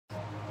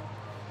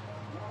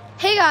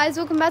Hey guys,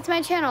 welcome back to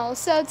my channel.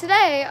 So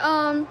today,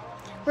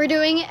 we're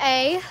doing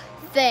a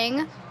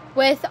thing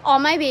with all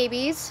my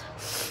babies.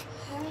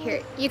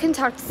 Here, you can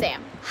talk to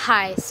Sam.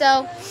 Hi.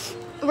 So,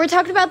 we're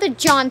talking about the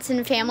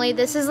Johnson family.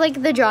 This is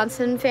like the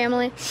Johnson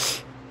family.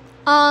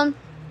 So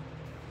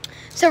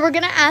we're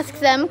gonna ask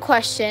them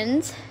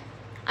questions.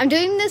 I'm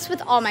doing this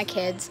with all my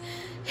kids.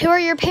 Who are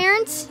your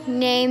parents?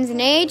 Names and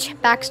age,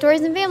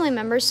 backstories, and family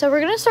members. So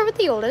we're gonna start with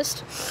the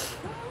oldest.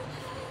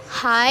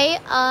 Hi,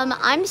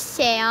 I'm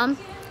Sam.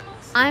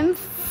 I'm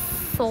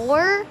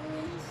 4.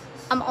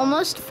 I'm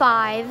almost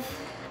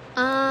 5.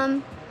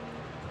 And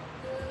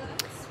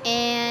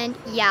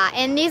yeah,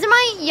 and these are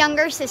my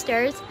younger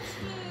sisters.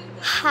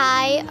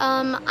 Hi,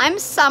 I'm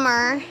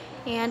Summer,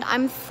 and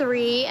I'm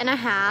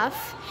 3.5.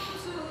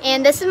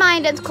 And this is my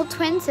identical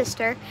twin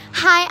sister.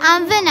 Hi,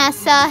 I'm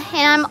Vanessa,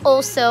 and I'm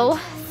also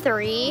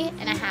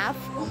 3.5,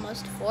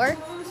 almost 4.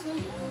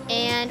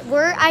 And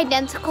we're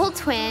identical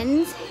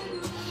twins.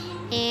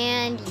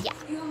 And yeah.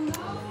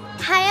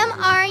 Hi, I'm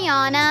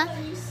Ariana.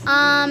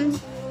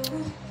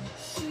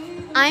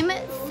 I'm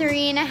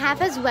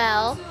 3.5 as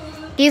well.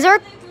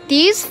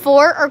 These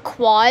 4 are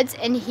quads,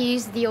 and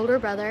he's the older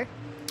brother.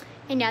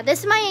 And yeah,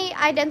 this is my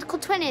identical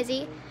twin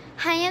Izzy.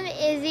 Hi, I'm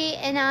Izzy,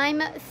 and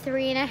I'm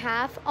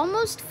 3.5,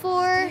 almost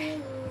 4,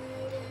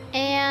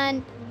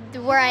 and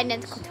we're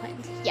identical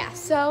twins. Yeah.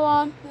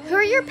 So who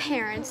are your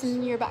parents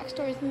and your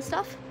backstories and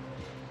stuff?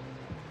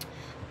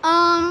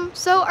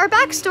 So our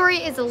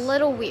backstory is a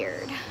little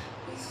weird.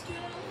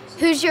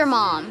 Who's your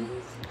mom?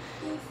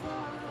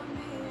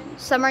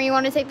 Summer, you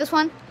want to take this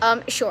one?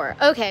 Sure.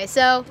 Okay,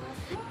 so,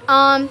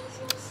 our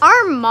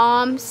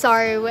mom,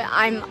 sorry,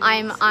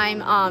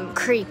 I'm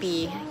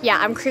creepy. Yeah,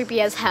 I'm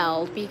creepy as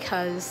hell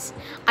because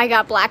I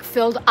got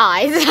black-filled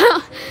eyes.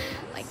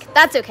 Like,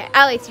 that's okay.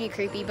 I like to be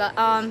creepy, but,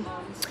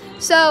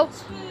 so,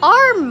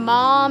 our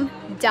mom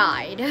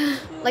died.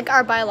 Like,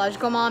 our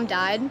biological mom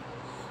died.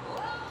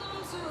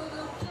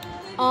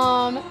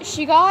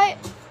 She got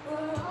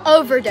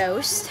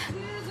overdosed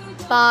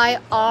by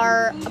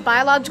our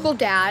biological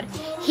dad.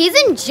 He's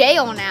in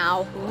jail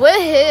now.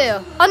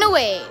 Woohoo. Oh, no,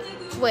 wait.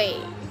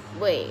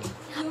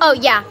 Oh,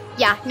 yeah,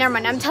 never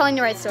mind. I'm telling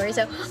the right story.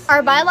 So,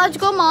 our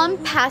biological mom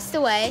passed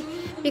away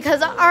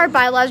because our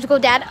biological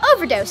dad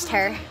overdosed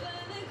her.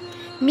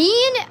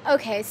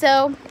 Okay,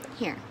 so,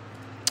 here.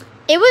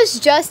 It was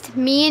just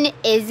me and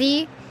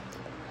Izzy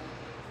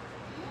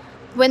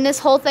when this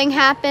whole thing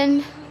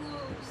happened.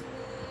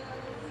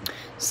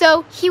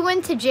 So, he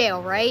went to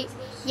jail, right?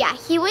 Yeah,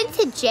 he went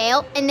to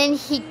jail, and then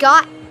he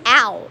got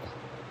out.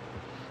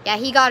 Yeah,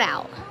 he got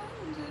out.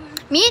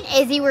 Me and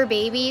Izzy were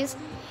babies.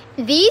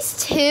 These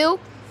two,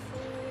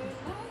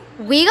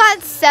 we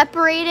got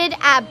separated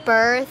at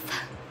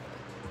birth.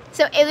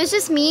 So, it was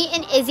just me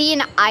and Izzy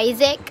and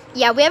Isaac.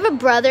 Yeah, we have a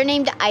brother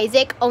named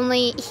Isaac,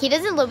 only he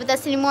doesn't live with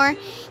us anymore.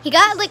 He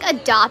got, like,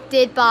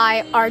 adopted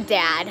by our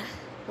dad,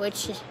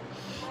 which,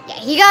 yeah,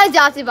 he got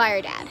adopted by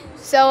our dad.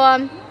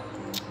 So,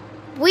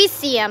 we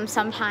see him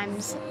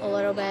sometimes a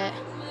little bit.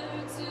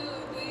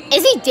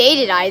 Izzy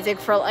dated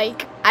Isaac for,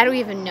 like, I don't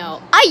even know.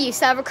 I used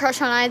to have a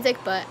crush on Isaac,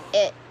 but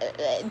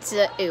it's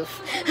a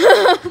oof.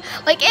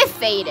 Like, it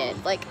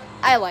faded. Like,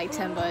 I liked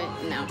him, but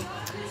no.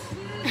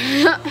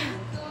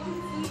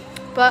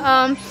 But,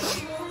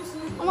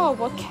 oh,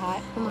 what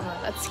cat? Oh my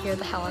god, that scared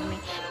the hell out of me.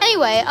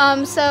 Anyway,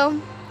 so,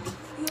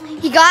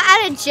 he got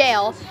out of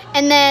jail,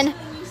 and then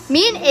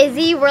me and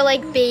Izzy were,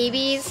 like,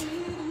 babies.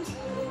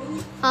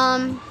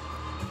 I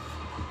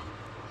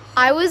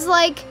was,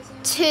 like,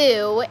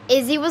 2.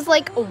 Izzy was,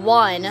 like,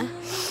 1.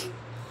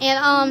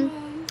 And,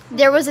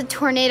 there was a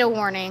tornado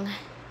warning.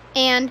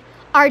 And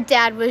our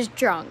dad was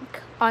drunk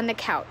on the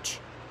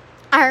couch.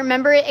 I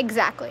remember it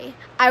exactly.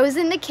 I was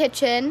in the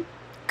kitchen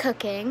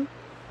cooking.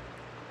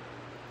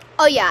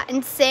 Oh, yeah,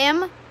 and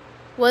Sam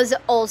was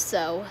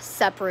also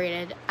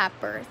separated at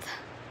birth.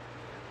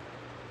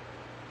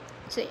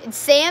 So,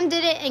 Sam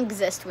didn't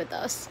exist with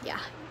us. Yeah.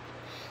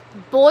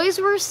 Boys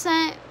were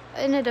sent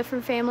in a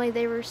different family.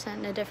 They were sent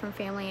in a different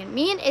family, and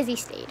me and Izzy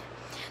stayed.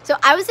 So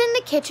I was in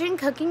the kitchen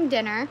cooking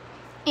dinner,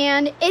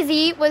 and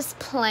Izzy was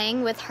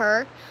playing with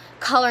her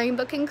coloring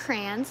book and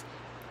crayons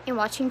and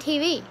watching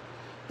TV.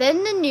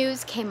 Then the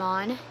news came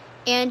on,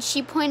 and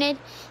she pointed,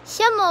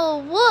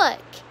 "Samuel,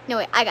 look." No,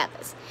 wait, I got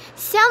this.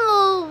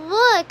 "Samuel,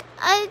 look,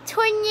 a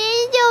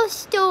tornado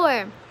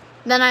storm."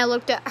 Then I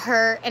looked at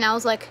her, and I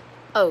was like,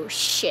 oh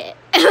shit.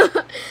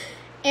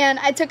 And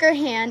I took her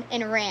hand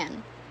and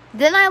ran.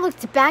 Then I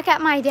looked back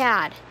at my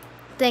dad,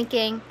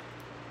 thinking,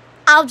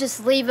 I'll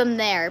just leave him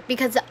there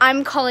because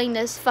I'm calling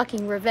this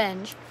fucking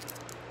revenge.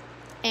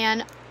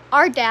 And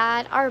our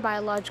dad, our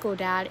biological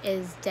dad,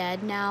 is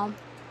dead now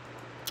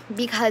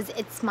because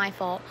it's my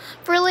fault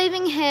for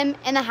leaving him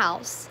in the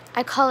house.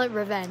 I call it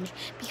revenge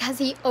because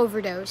he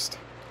overdosed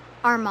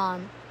our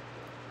mom,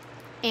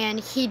 and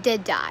he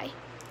did die.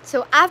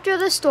 So after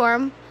the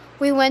storm,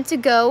 we went to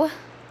go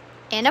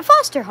in a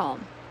foster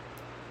home.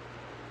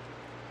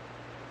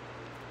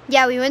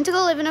 Yeah, we went to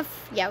go live in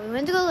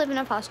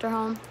a foster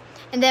home.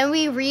 And then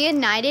we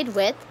reunited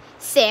with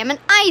Sam and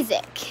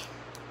Isaac.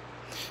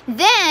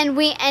 Then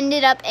we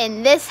ended up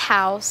in this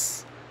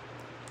house.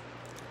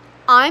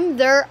 I'm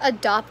their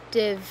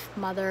adoptive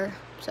mother.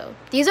 So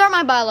these are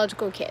my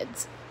biological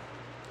kids.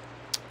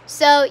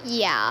 So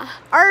yeah,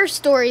 our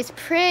story's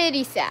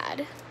pretty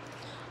sad.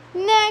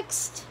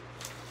 Next,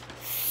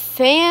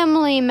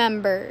 family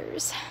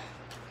members.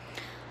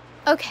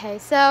 Okay,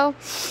 so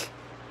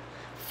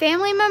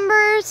family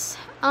members,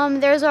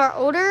 there's our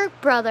older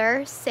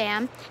brother,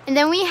 Sam, and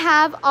then we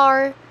have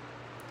our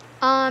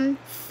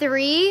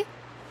 3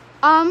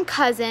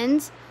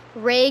 cousins,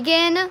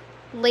 Reagan,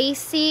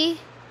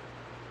 Lacey,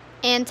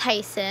 and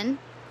Tyson.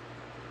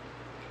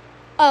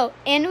 Oh,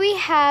 and we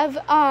have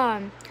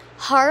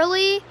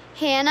Harley,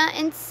 Hannah,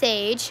 and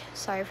Sage.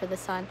 Sorry for the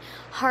sun.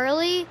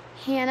 Harley,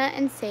 Hannah,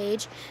 and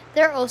Sage.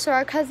 They're also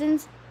our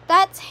cousins.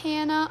 That's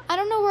Hannah. I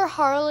don't know where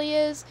Harley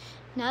is,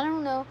 and I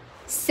don't know.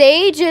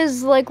 Sage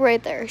is like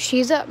right there.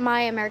 She's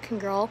my American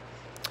Girl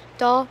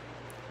doll.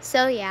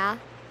 So yeah.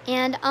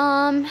 And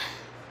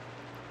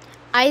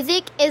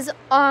Isaac is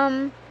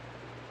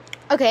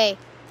okay.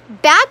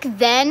 Back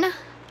then,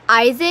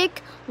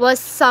 Isaac was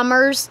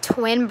Summer's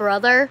twin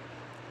brother.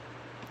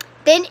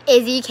 Then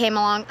Izzy came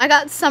along. I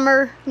got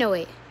Summer. No,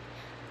 wait.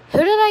 Who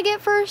did I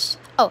get first?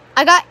 Oh,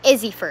 I got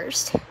Izzy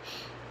first.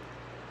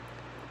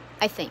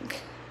 I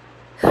think.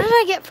 Who did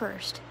I get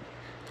first?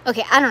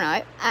 Okay, I don't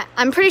know.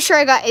 I'm pretty sure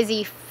I got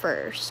Izzy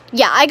first.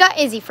 Yeah, I got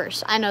Izzy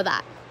first. I know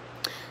that.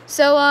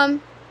 So,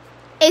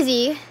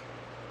 Izzy.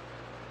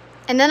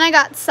 And then I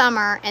got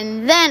Summer.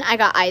 And then I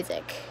got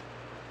Isaac.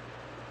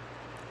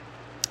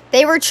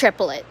 They were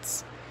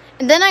triplets.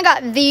 And then I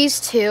got these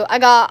 2. I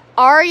got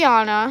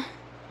Ariana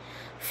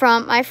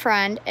from my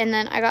friend, and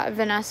then I got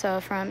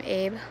Vanessa from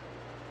Abe.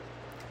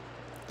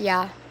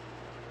 Yeah.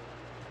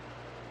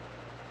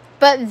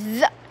 But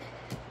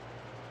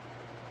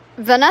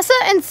Vanessa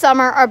and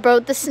Summer are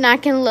both the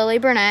Snack and Lily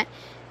Burnett.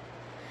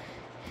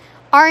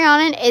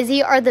 Ariana and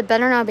Izzy are the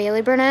Better Now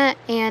Bailey Burnett,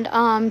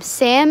 and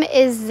Sam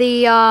is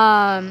the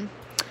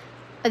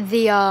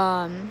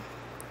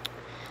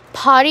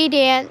Potty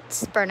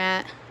Dance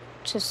Burnett.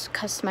 Just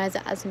customize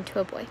it as into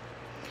a boy.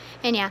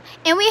 And yeah,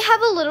 and we have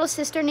a little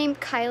sister named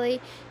Kylie.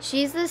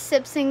 She's the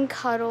Sips and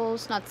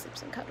Cuddles, not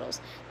Sips and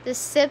Cuddles. The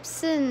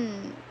Sips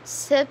and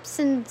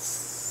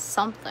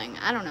something.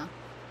 I don't know.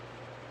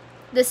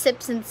 The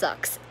Sips and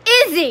Sucks.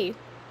 Izzy!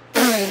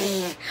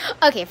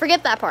 Okay,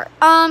 forget that part.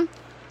 I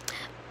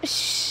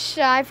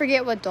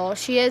forget what doll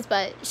she is,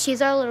 but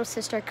she's our little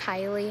sister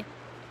Kylie.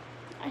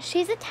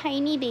 She's a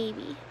tiny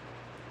baby.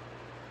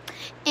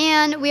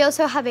 And we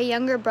also have a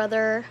younger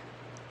brother,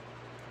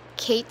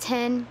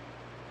 Kayten.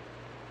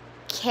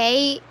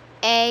 Kayten,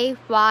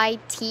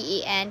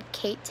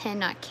 Kayten,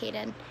 not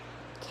Caden.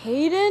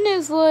 Caden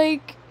is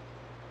like,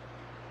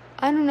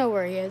 I don't know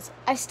where he is.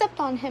 I stepped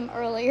on him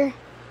earlier.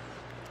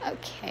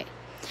 Okay.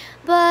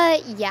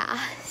 But yeah,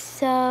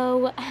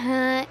 so,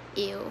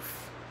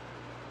 oof.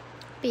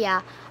 But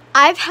yeah,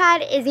 I've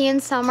had Izzy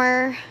and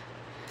Summer.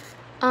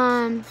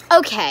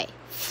 Okay,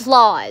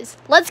 flaws.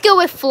 Let's go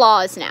with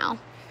flaws now.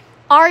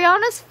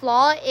 Ariana's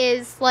flaw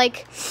is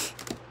like,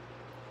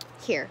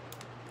 here.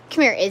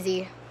 Come here,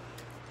 Izzy.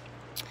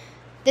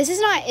 This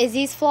is not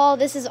Izzy's flaw.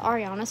 This is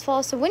Ariana's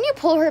flaw. So when you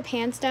pull her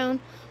pants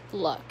down,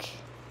 look.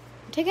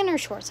 I'm taking her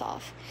shorts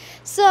off.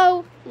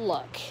 So,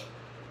 look.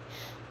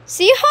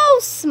 See how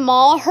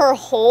small her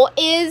hole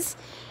is?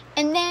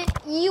 And then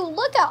you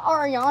look at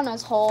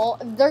Ariana's hole.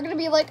 They're going to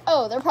be like,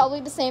 oh, they're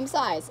probably the same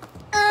size.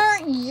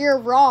 You're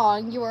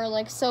wrong. You are,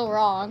 like, so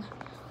wrong.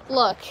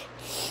 Look.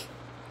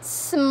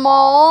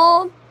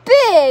 Small,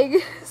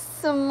 big.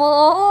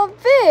 Small,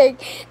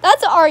 big.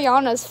 That's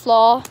Ariana's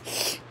flaw.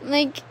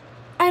 Like,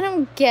 I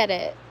don't get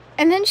it.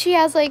 And then she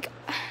has like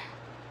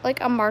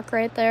a mark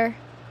right there.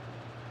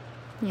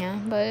 Yeah,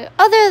 but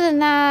other than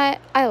that,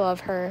 I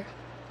love her.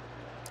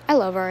 I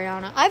love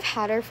Ariana. I've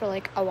had her for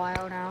like a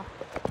while now.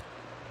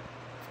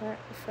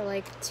 For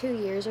like 2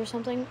 years or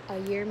something. A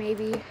year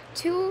maybe.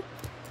 Two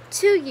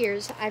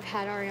years I've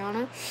had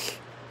Ariana. So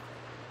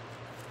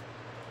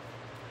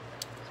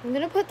I'm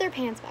gonna put their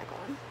pants back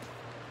on.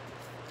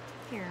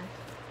 Here.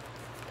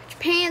 Put your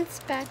pants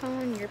back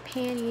on, your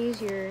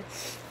panties, your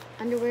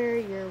underwear,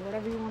 your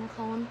whatever you want to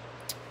call them.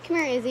 Come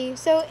here, Izzy.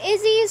 So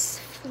Izzy's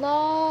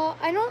flaw,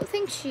 I don't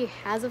think she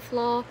has a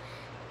flaw.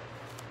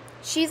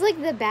 She's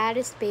like the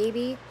baddest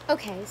baby.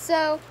 Okay,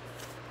 so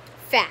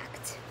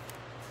fact.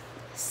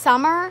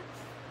 Summer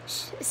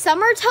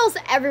tells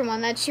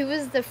everyone that she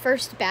was the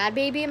first bad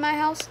baby in my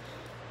house.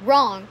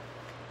 Wrong.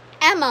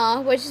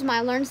 Emma, which is my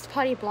Learns to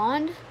Potty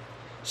blonde,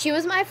 she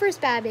was my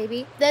first bad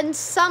baby. Then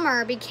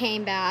Summer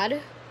became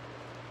bad.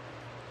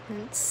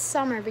 And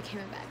Summer became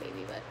a bad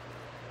baby, but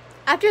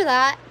after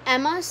that,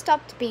 Emma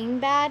stopped being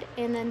bad,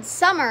 and then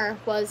Summer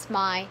was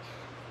my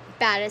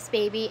baddest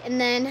baby,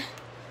 and then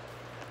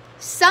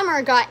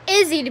Summer got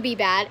Izzy to be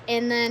bad,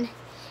 and then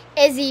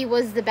Izzy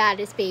was the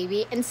baddest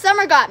baby, and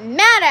Summer got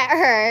mad at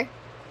her.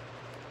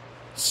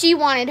 She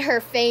wanted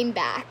her fame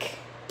back.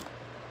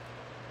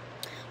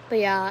 But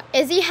yeah,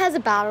 Izzy has a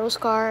battle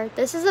scar.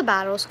 This is a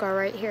battle scar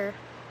right here.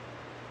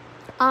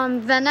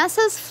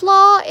 Vanessa's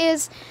flaw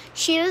is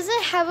she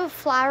doesn't have a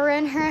flower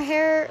in her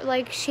hair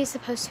like she's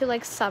supposed to,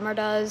 like Summer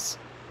does.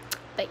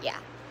 But yeah.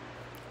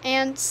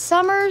 And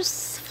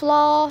Summer's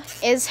flaw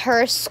is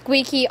her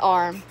squeaky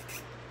arm.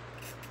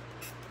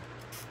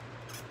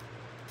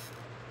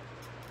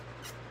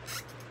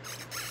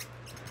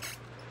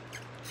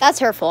 That's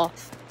her flaw.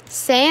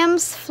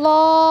 Sam's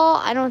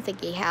flaw, I don't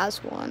think he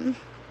has one.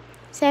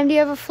 Sam, do you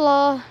have a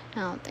flaw? I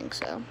don't think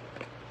so.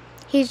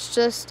 He's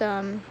just,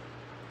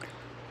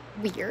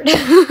 weird.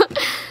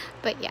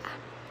 But yeah.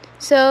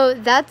 So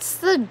that's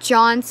the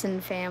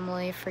Johnson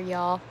family for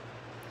y'all.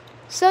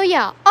 So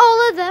yeah,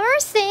 all of them are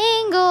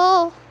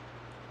single.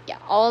 Yeah,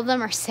 all of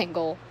them are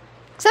single.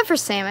 Except for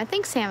Sam. I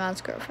think Sam has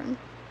a girlfriend.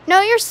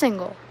 No, you're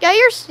single. Yeah,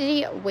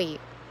 wait.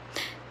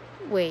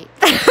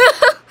 I'm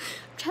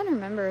trying to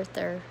remember if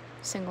they're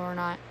single or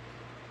not.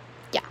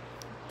 Yeah.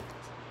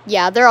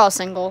 Yeah, they're all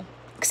single.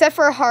 Except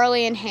for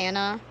Harley and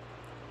Hannah.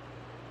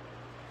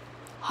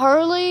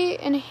 Harley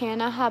and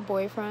Hannah have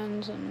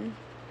boyfriends, and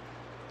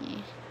yeah,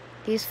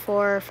 these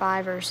 4 or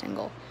 5 are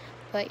single.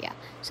 But yeah.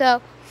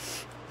 So,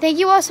 thank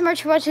you all so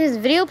much for watching this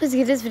video. Please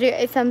give this video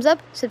a thumbs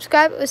up.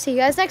 Subscribe. We'll see you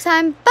guys next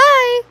time.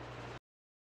 Bye!